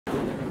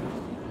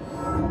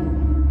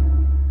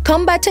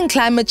Combating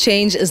climate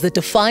change is the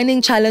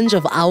defining challenge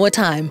of our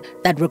time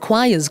that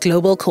requires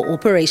global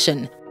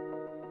cooperation.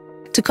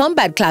 To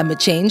combat climate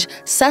change,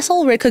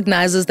 Sasol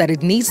recognizes that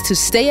it needs to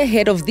stay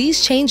ahead of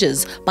these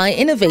changes by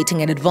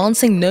innovating and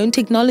advancing known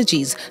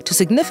technologies to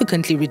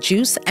significantly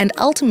reduce and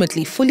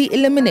ultimately fully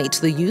eliminate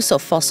the use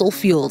of fossil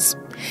fuels.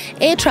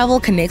 Air travel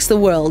connects the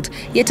world,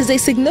 yet is a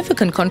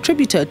significant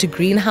contributor to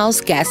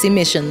greenhouse gas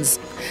emissions.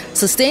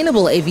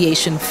 Sustainable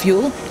aviation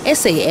fuel,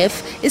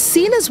 SAF, is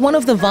seen as one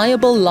of the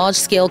viable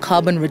large-scale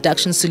carbon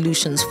reduction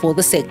solutions for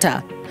the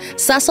sector.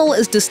 Sasol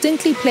is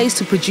distinctly placed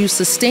to produce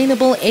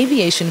sustainable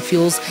aviation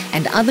fuels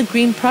and other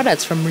green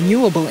products from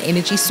renewable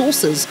energy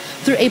sources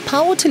through a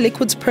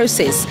power-to-liquids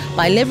process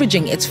by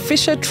leveraging its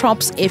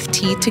Fischer-Tropsch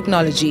FT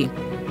technology.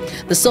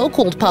 The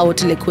so-called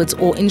power-to-liquids,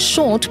 or in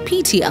short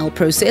PTL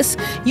process,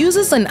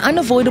 uses an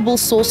unavoidable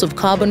source of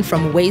carbon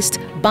from waste,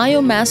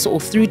 biomass, or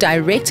through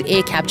direct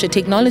air capture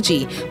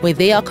technology, where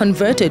they are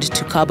converted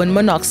to carbon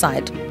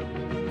monoxide.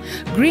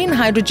 Green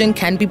hydrogen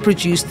can be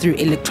produced through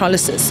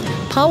electrolysis,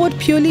 powered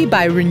purely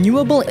by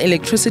renewable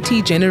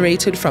electricity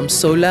generated from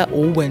solar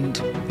or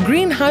wind.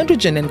 Green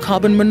hydrogen and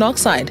carbon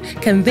monoxide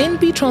can then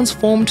be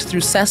transformed through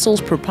Sasol's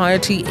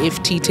proprietary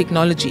FT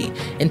technology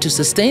into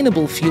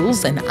sustainable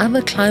fuels and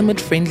other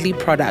climate-friendly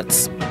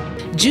products.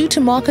 Due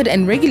to market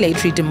and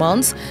regulatory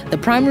demands, the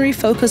primary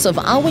focus of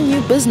our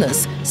new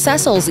business,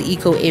 Sasol's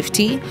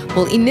ecoFT,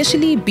 will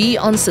initially be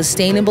on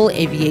sustainable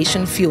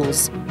aviation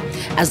fuels.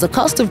 As the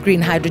cost of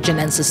green hydrogen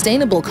and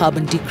sustainable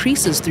carbon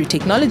decreases through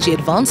technology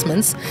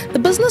advancements, the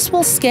business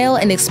will scale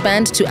and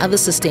expand to other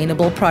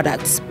sustainable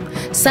products.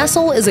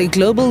 Sasol is a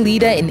global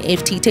leader in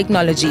FT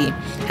technology.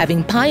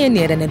 Having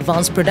pioneered and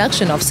advanced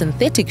production of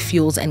synthetic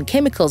fuels and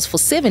chemicals for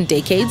 7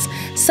 decades,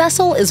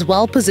 Sasol is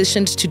well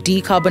positioned to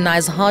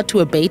decarbonize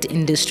hard-to-abate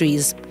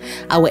industries.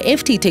 Our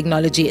FT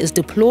technology is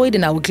deployed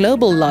in our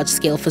global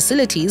large-scale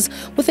facilities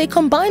with a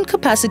combined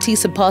capacity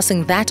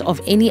surpassing that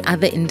of any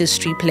other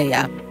industry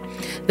player.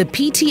 The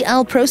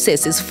PTL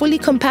process is fully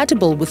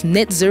compatible with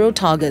net zero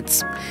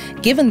targets.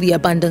 Given the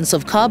abundance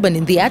of carbon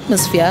in the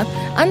atmosphere,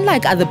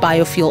 unlike other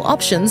biofuel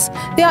options,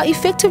 there are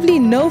effectively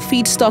no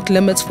feedstock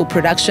limits for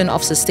production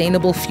of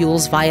sustainable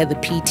fuels via the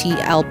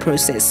PTL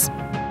process.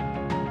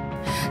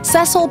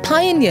 Sasol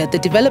pioneered the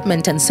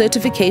development and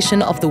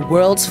certification of the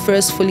world's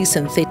first fully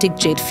synthetic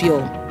jet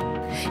fuel.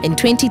 In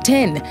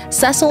 2010,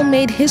 Sasol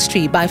made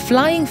history by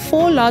flying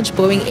 4 large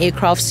Boeing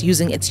aircrafts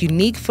using its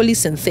unique fully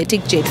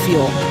synthetic jet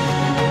fuel.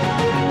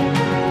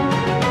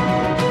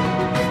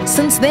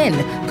 Since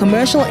then,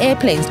 commercial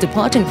airplanes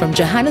departing from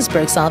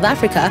Johannesburg, South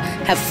Africa,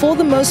 have for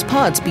the most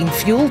part been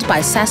fueled by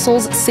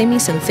Sasol's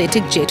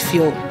semi-synthetic jet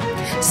fuel.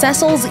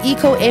 Sasol's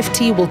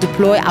ecoFT will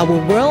deploy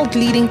our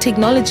world-leading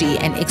technology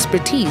and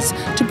expertise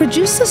to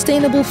produce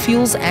sustainable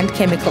fuels and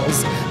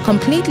chemicals,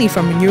 completely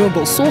from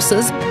renewable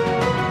sources,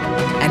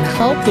 and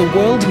help the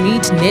world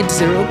meet net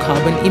zero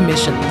carbon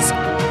emissions.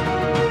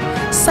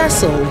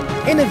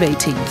 Sasol,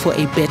 innovating for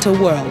a better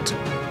world.